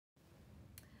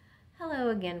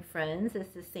again, friends.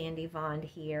 This is Sandy Vaughn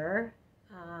here.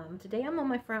 Today I'm on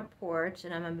my front porch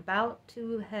and I'm about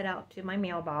to head out to my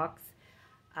mailbox.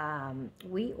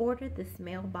 We ordered this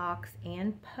mailbox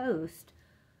and post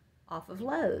off of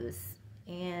Lowe's,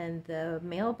 and the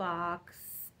mailbox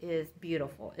is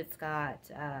beautiful. It's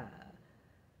got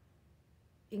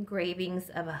engravings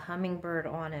of a hummingbird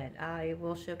on it. I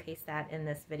will showcase that in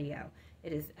this video.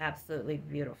 It is absolutely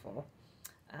beautiful.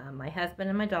 My husband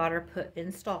and my daughter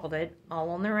installed it all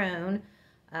on their own,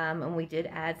 and we did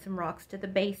add some rocks to the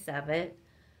base of it.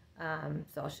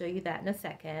 So I'll show you that in a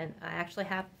second. I actually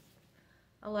have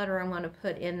a letter I'm going to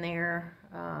put in there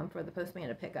for the postman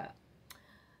to pick up.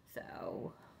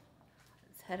 So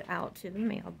let's head out to the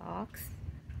mailbox.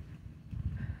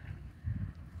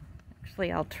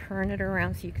 Actually, I'll turn it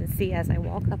around so you can see as I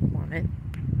walk up on it.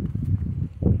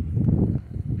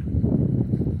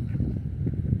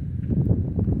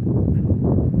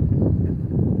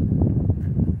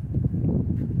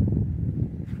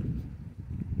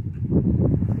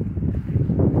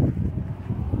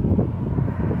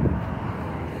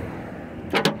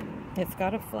 It's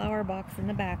got a flower box in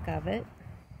the back of it.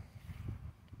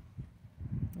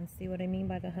 And see what I mean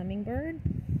by the hummingbird?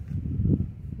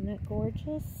 Isn't that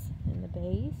gorgeous? In the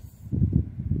base.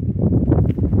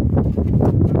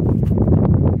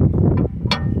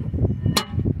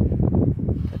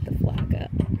 Put the flag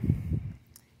up.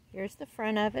 Here's the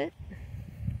front of it.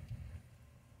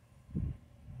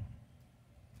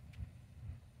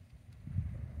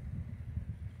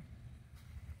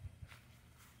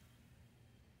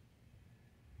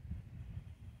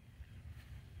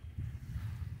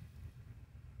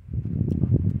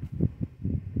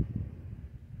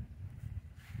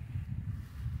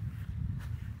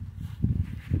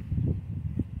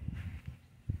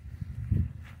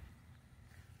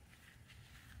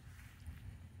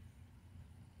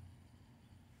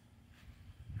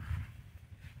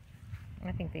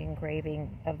 I think the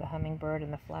engraving of the hummingbird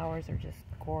and the flowers are just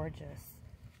gorgeous.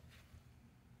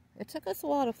 It took us a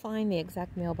while to find the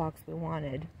exact mailbox we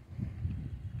wanted.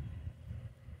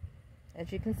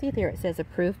 As you can see there, it says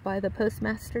approved by the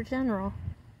Postmaster General.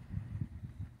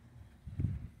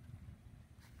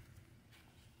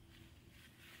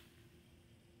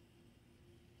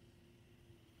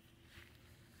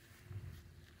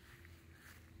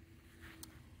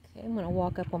 Okay, I'm going to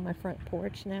walk up on my front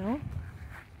porch now.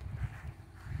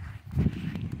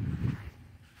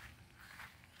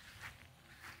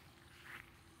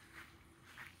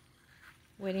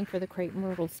 Waiting for the crepe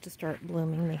myrtles to start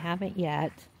blooming. They haven't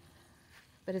yet,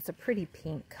 but it's a pretty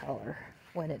pink color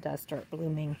when it does start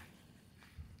blooming.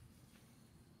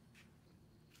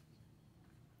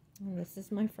 And this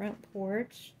is my front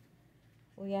porch.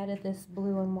 We added this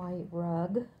blue and white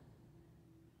rug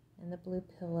and the blue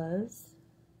pillows.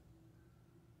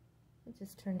 It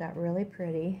just turned out really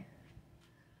pretty.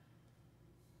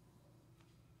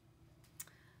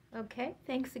 Okay,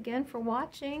 thanks again for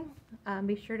watching.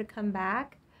 Be sure to come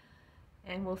back,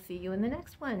 and we'll see you in the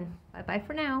next one. Bye-bye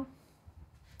for now.